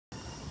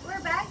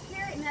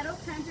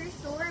Country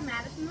store in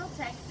Madisonville,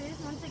 Texas.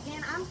 Once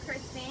again, I'm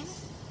Kristen.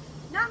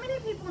 Not many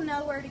people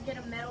know where to get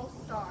a metal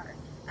star.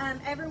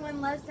 Everyone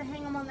loves to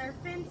hang them on their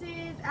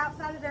fences,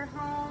 outside of their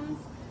homes,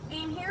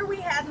 and here we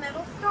have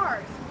metal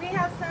stars. We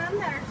have some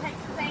that are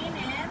Texas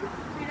A&M,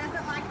 who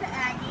doesn't like the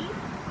Aggies,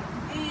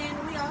 and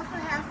we also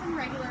have some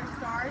regular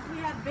stars. We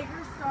have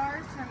bigger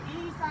stars from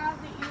any size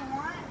that you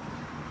want.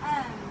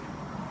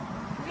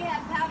 We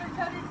have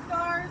powder-coated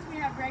stars,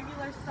 we have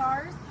regular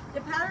stars.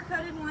 The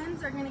powder-coated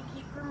ones are going to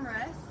keep from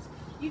rust.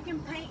 You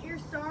can paint your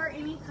star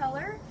any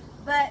color,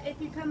 but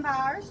if you come by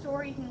our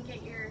store, you can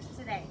get yours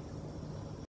today.